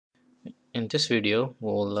In this video, we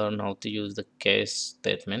will learn how to use the case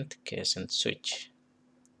statement, case and switch.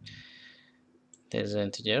 There is an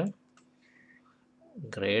integer,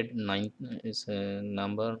 grade 9 is a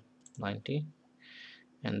number 90,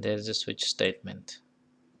 and there is a switch statement.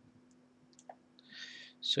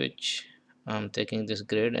 Switch, I'm taking this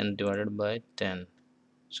grade and divided by 10.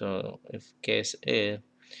 So if case A,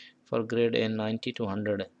 for grade A 90 to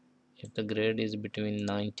 100, if the grade is between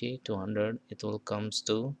 90 to 100, it will comes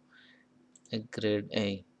to a grade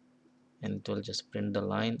A, and it will just print the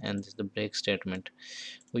line, and this is the break statement.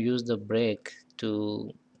 We use the break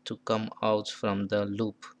to come out from the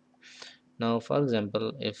loop. Now for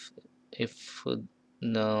example, if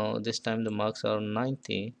now this time the marks are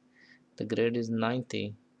 90, the grade is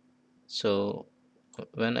 90, so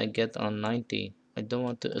when I get on 90, I don't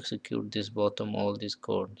want to execute this bottom all this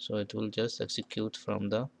code, so it will just execute from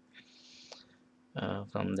the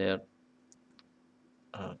from there.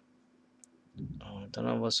 uh, I don't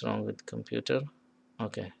know what's wrong with computer.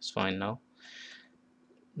 Okay, it's fine now.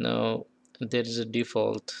 Now there is a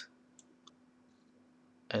default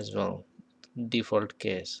as well, default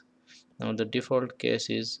case. Now the default case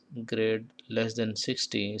is grade less than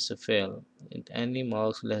 60 is a fail. In any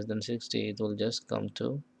marks less than 60, it will just come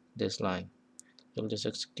to this line. It will just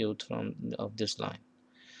execute from of this line.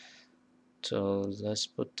 So let's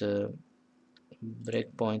put the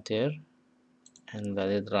breakpoint here and let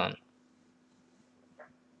it run.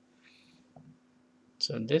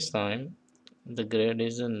 So this time the grade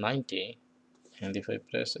is a 90, and if I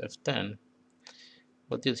press F10,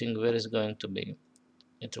 what do you think where is going to be?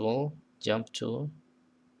 It will jump to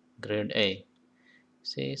grade A.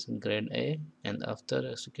 See, it's grade A, and after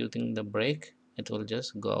executing the break, it will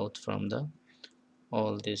just go out from the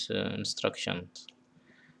all these instructions.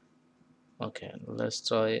 Okay, let's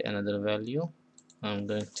try another value. I'm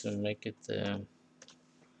going to make it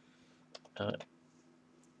uh,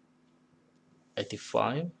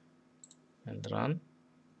 85 and run.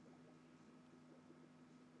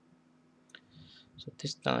 So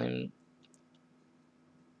this time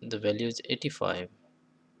the value is 85,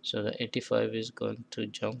 so the 85 is going to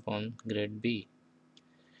jump on grade B,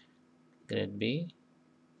 and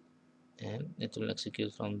it will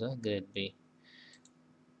execute from the grade B.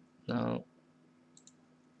 Now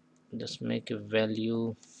just make a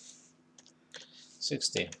value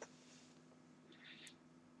 60,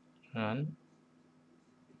 run.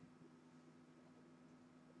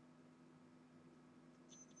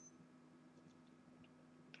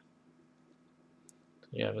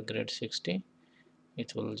 You have a grade 60,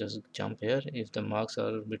 it will just jump here. If the marks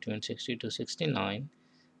are between 60 to 69,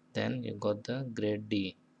 then you got the grade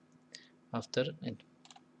D. After it,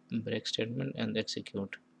 break statement and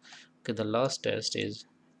execute. Okay, the last test is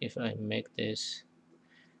if I make this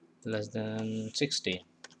less than 60,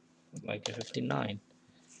 like a 59.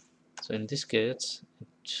 So in this case,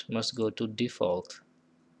 it must go to default,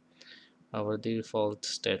 our default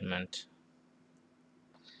statement.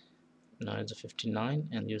 Now it's a 59,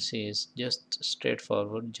 and you see it's just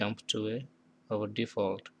straightforward jump to our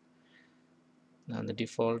default. Now the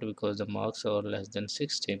default, because the marks are less than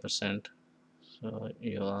 60%, so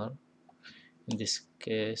you are in this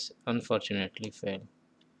case unfortunately fail.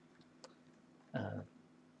 uh,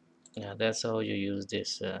 yeah, that's how you use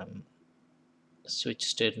this switch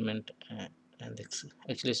statement, and it's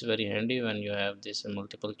actually it's very handy when you have this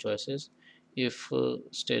multiple choices. If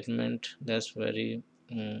statement, that's very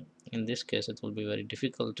in this case it will be very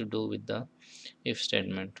difficult to do with the if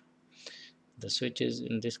statement. The switch is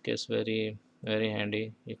in this case very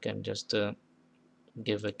handy. You can just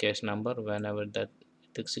give a case number whenever that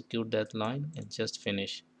it execute that line and just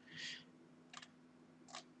finish.